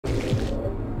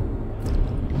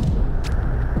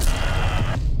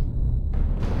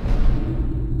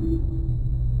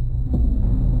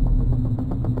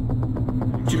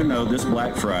this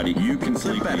Black Friday, you can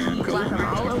sleep in.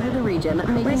 All over the region.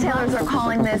 Retailers are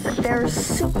calling this their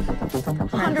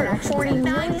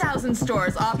 149,000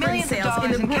 stores offering sales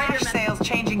in the cash sales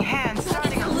changing hands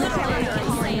starting in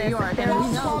New York. And we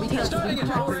know because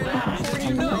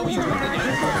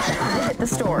hit the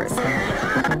stores.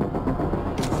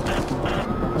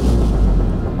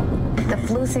 The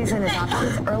flu season is off to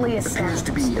its earliest start. Appears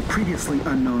to be a previously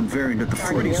unknown variant of the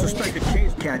flu. Suspected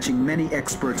case catching many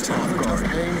experts off guard.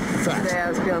 Today I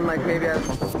was feeling like maybe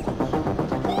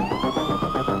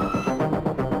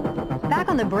Back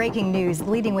on the breaking news,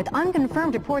 leading with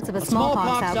unconfirmed reports of a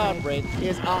smallpox outbreak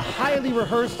is a highly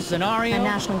rehearsed scenario. And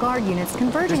National Guard units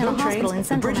converging on a hospital in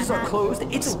central Manhattan. The bridges are closed.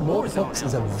 It's smallpox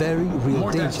is a very real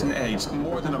more danger. deaths than AIDS,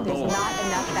 more than Ebola. There's not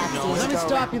enough vaccines. Let me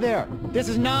stop you there. This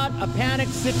is not a panic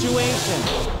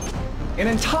situation. An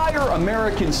entire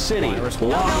American city locked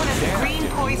known as the Green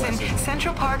Poison,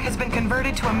 Central Park has been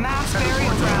converted to a mass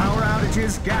burial ground. Power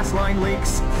outages, gas line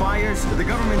leaks, fires. The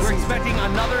government. We're expecting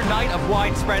another night of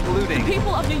widespread looting. The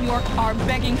people of New York are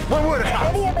begging. One word.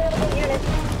 Any available units.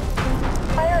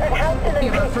 Fire and house to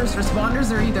the our first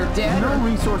responders are either dead No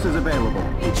resources available.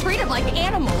 being treated like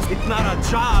animals. It's not our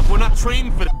job. We're not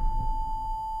trained for that.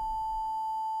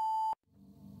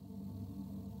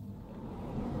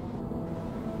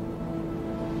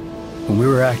 When we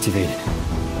were activated,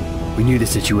 we knew the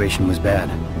situation was bad,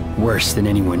 worse than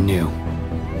anyone knew.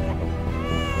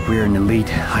 We are an elite,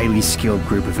 highly skilled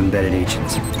group of embedded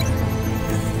agents.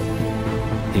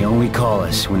 They only call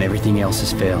us when everything else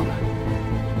has failed.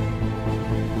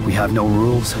 We have no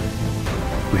rules.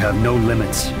 We have no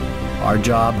limits. Our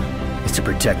job is to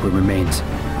protect what remains.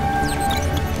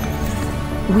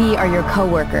 We are your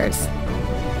co-workers.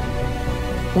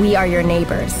 We are your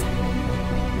neighbors.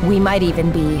 We might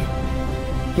even be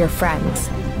your friends.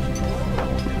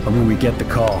 But when we get the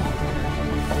call,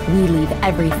 we leave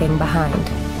everything behind.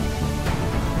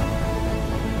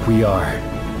 We are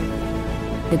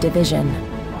the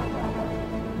Division.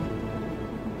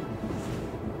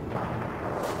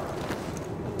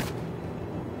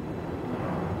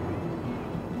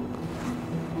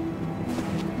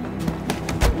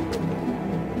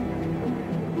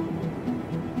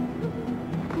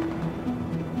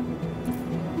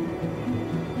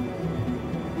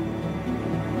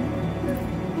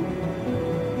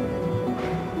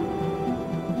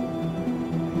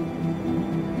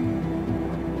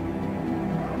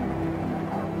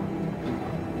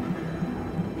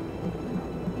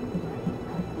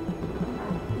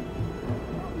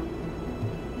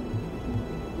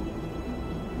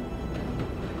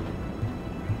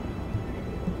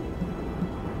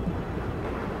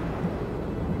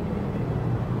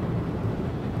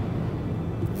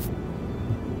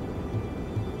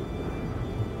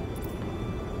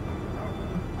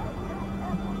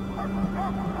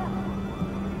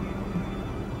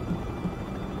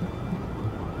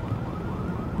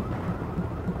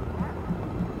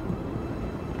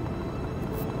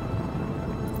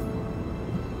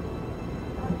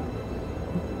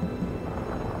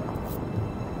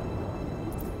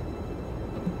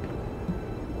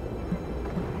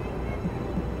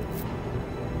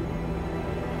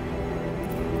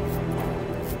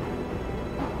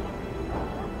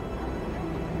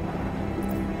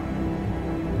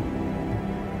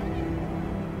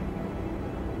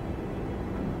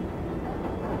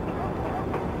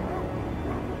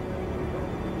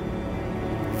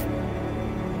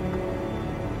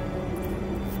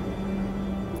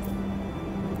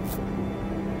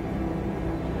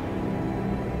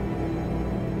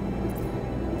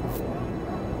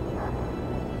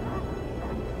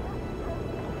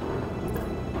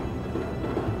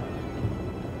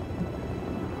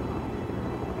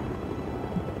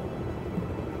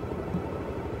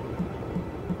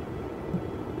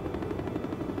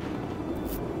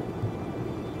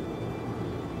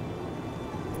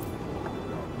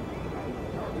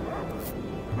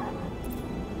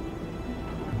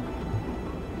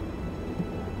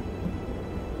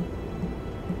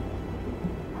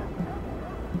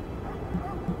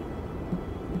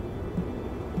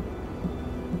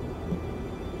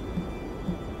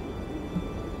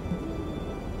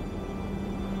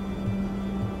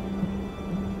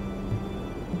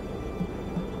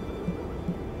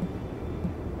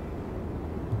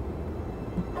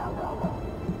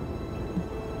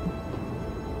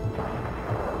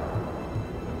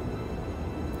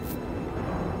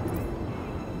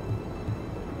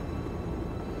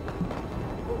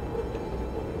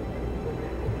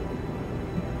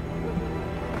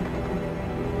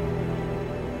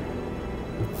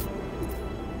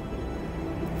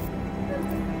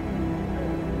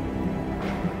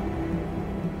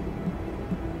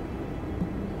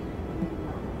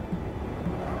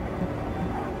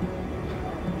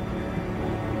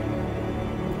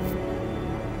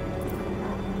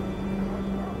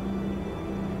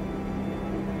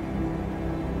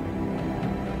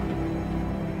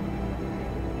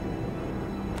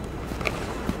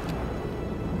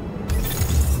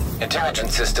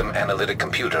 Intelligence System Analytic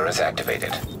Computer is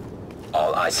activated.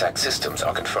 All ISAC systems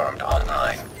are confirmed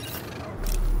online.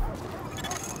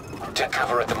 Take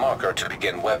cover at the marker to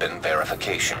begin weapon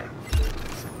verification.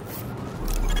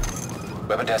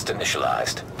 Weapon test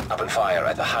initialized. Open fire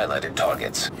at the highlighted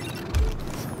targets.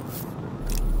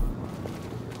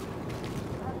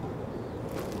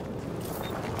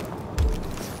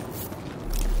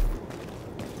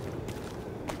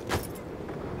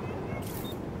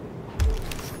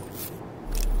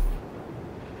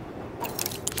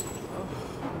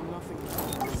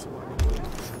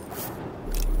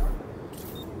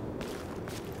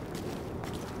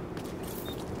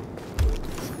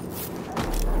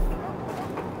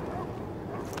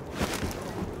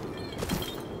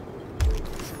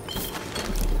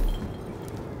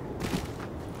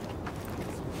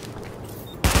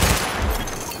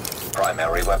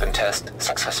 Primary weapon test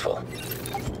successful.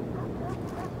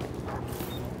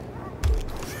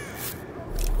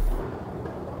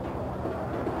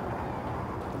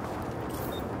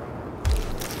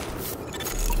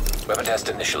 Weapon test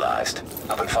initialized.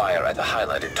 Open fire at the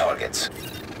highlighted targets.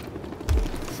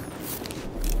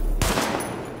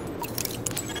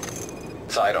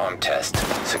 Sidearm test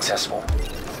successful.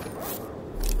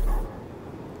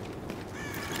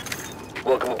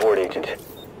 Welcome aboard, Agent.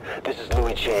 This is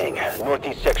Louis Chang,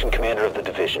 Northeast Section Commander of the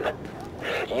Division.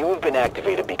 You have been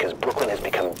activated because Brooklyn has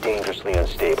become dangerously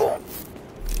unstable.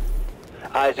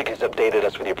 Isaac has updated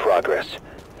us with your progress.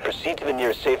 Proceed to the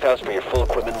nearest safe house for your full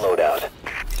equipment loadout.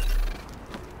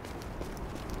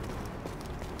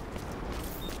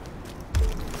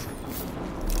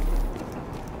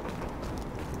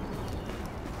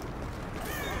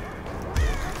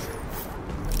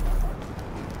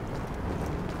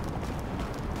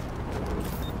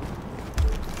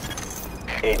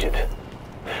 Agent,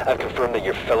 I've confirmed that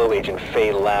your fellow agent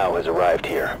Faye Lau has arrived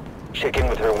here. Check in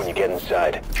with her when you get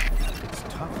inside. It's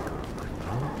tough.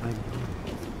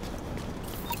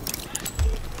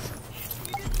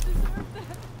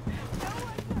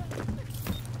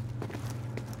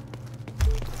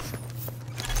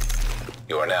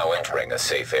 You are now entering a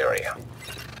safe area.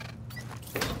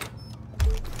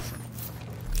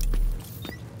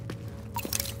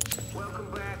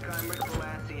 Welcome back. I'm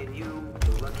Clancy, and you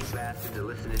lucky bastards are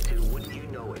listening to Wouldn't You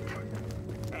Know It.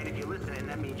 And if you're listening,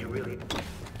 that means you really...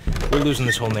 We're losing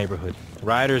this whole neighborhood.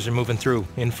 Rioters are moving through,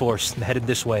 in force, headed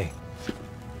this way.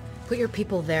 Put your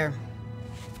people there.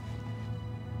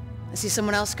 I see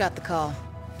someone else got the call.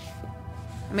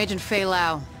 I'm Agent Faye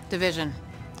Lau, Division.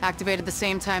 Activated the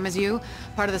same time as you,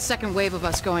 part of the second wave of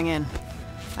us going in.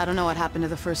 I don't know what happened to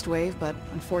the first wave, but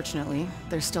unfortunately,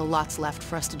 there's still lots left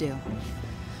for us to do.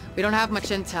 We don't have much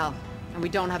intel, and we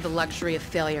don't have the luxury of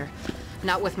failure.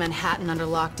 Not with Manhattan under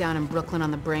lockdown and Brooklyn on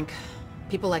the brink.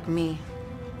 People like me,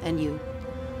 and you,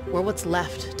 we're what's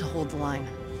left to hold the line.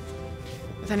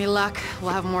 With any luck,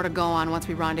 we'll have more to go on once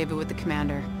we rendezvous with the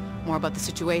commander. More about the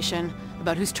situation,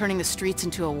 about who's turning the streets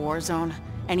into a war zone,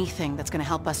 anything that's gonna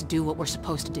help us do what we're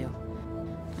supposed to do.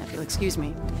 If you'll excuse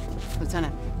me,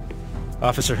 Lieutenant.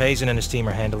 Officer Hazen and his team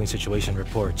are handling situation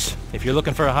reports. If you're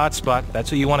looking for a hotspot, that's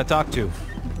who you want to talk to.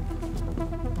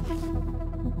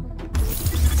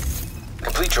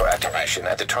 Complete your activation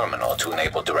at the terminal to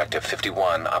enable Directive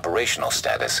 51 operational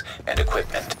status and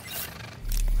equipment.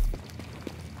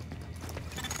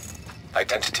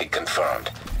 Identity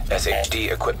confirmed.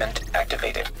 SHD equipment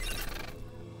activated.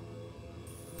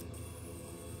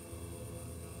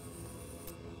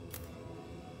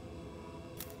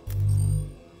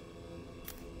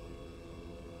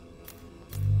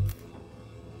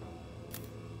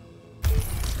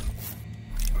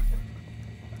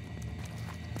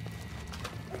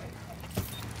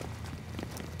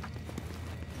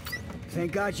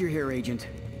 Thank God you're here, Agent.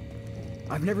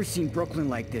 I've never seen Brooklyn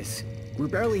like this. We're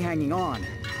barely hanging on.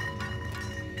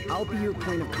 I'll be your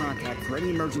point of contact for any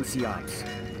emergency ops.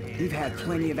 We've had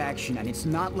plenty of action and it's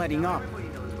not letting up.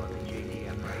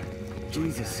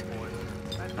 Jesus.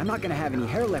 I'm not gonna have any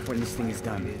hair left when this thing is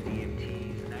done.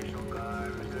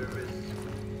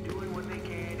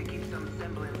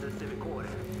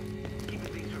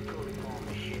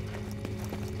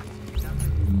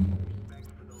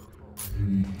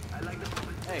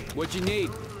 Hey, what you need?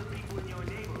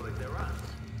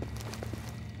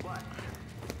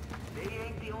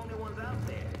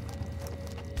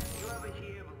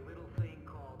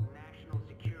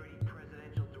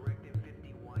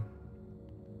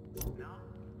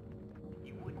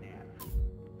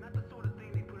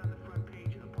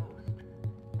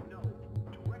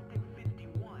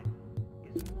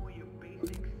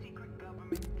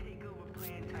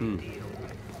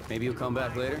 Maybe you'll come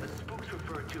back later? The spooks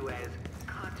refer to as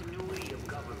continuity of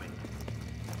government.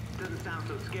 doesn't sound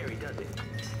so scary, does it?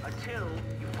 Until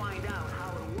you find out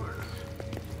how it works.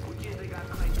 Which is they got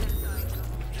clandestine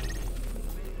government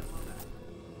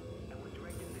and when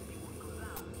directing that new one goes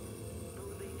out,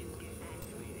 those agents get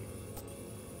activated.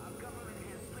 Our government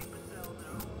has sleeper cells in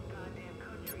our own goddamn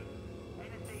country.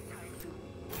 NSA types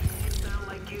who sound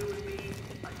like you and me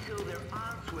until they're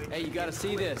on switch. Hey, you gotta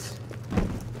see this.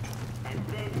 And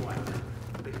then what?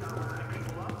 They start lining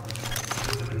people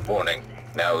up? Warning.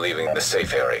 Now leaving the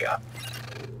safe area.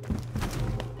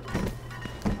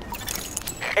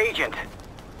 Agent,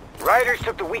 rioters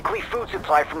took the weekly food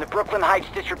supply from the Brooklyn Heights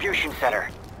distribution center.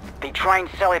 They try and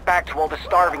sell it back to all the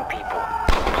starving people.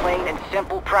 Plain and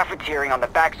simple profiteering on the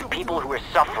backs of people who are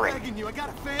suffering.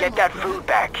 Get that food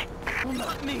back. Well,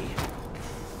 not me.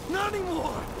 Not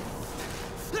anymore.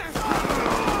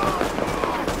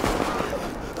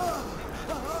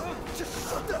 Just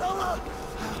shut the hell up.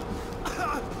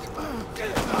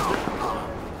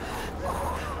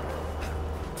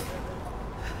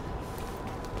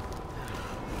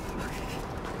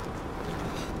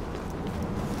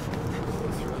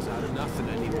 Throws out of nothing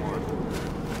anymore.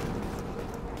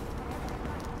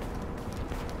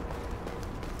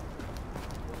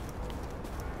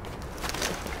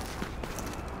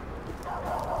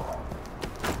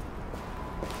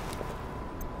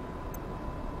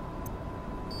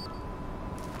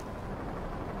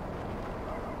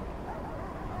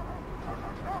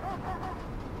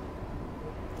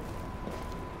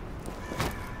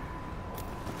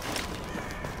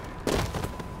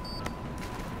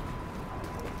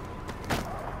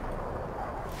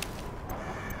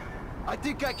 I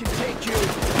think I can take you.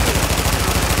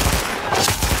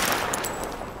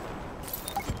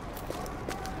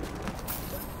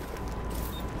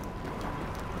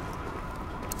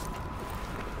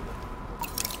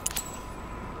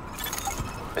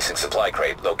 Missing supply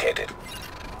crate located.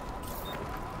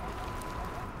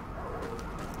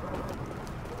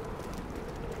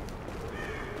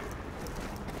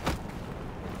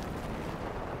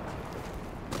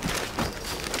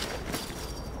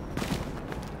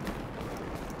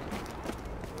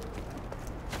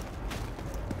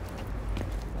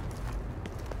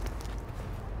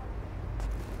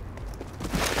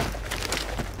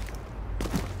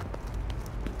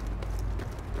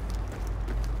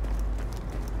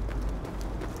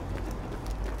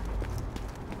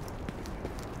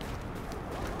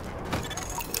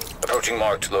 Approaching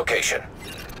marked location.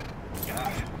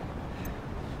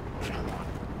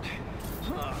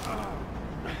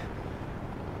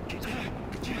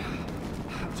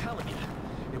 I'm telling you,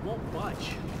 it won't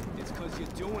budge. It's because you're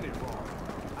doing it wrong.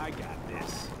 I got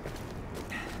this.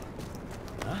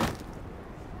 Huh?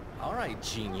 All right,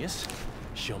 genius.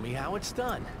 Show me how it's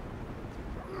done.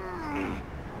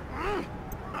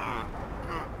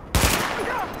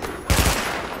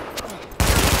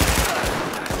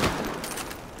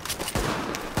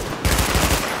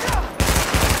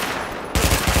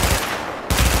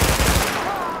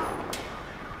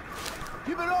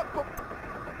 Give it up!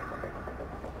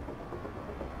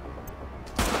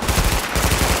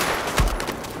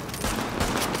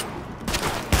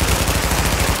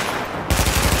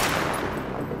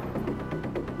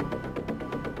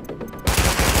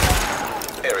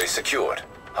 Area secured.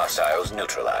 Hostiles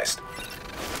neutralized.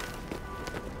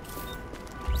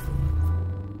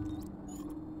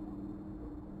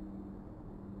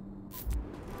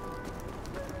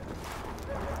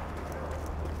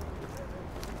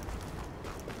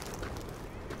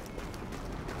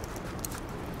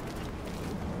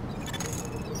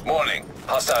 Warning.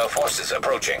 Hostile forces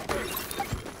approaching.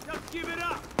 Just give it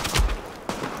up!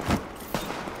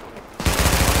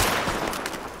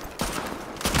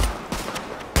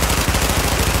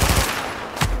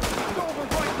 It's over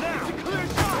right now! It's a clear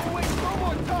shot! Don't waste no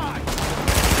more time!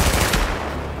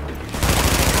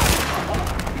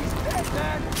 He's dead,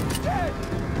 man! He's dead!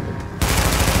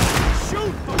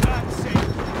 Shoot, for God's sake!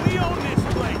 We own this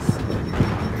place!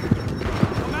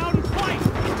 Come out and fight!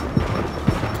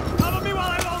 Cover me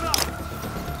while I load up!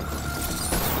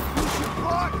 You should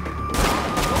block!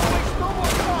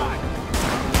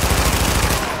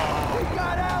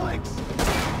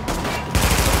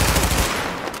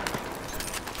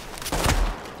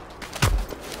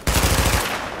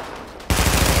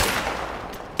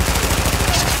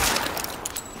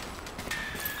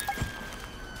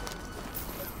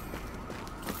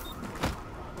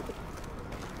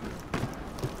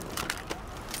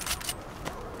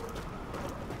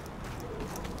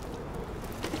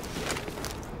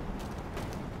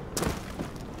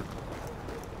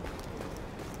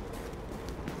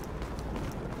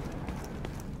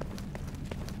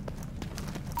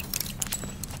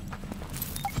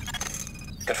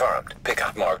 Confirmed.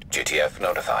 Pickup marked. GTF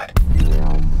notified.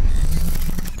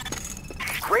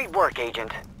 Great work,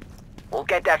 Agent. We'll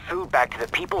get that food back to the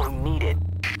people who need it.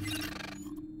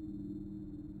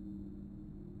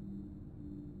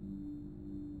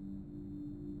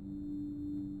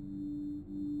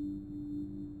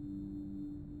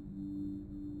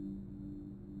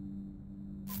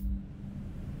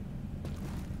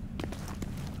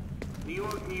 New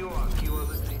York, New York. You are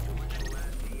listening to Ritual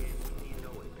Last and you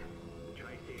know it. The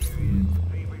Tri-State Area's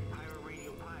favorite pirate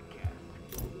radio podcast.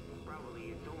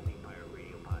 Probably its only pirate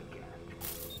radio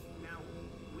podcast. Now,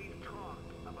 we've talked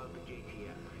about the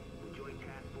JTF, the Joint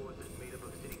Task Force that's made up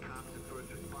of city cops and first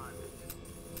responders.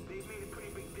 They've made a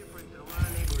pretty big difference in a lot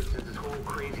of neighborhoods since this whole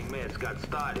crazy mess got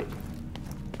started.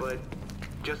 But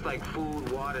just like food,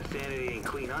 water, sanity, and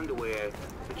clean underwear,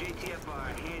 the JTF are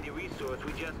a handy resource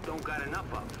we just don't got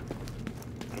enough of.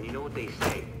 And you know what they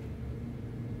say?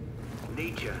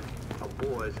 Nature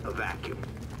abhors a vacuum.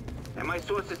 And my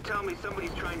sources tell me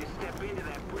somebody's trying to step into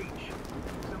that breach.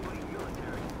 Somebody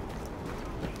military.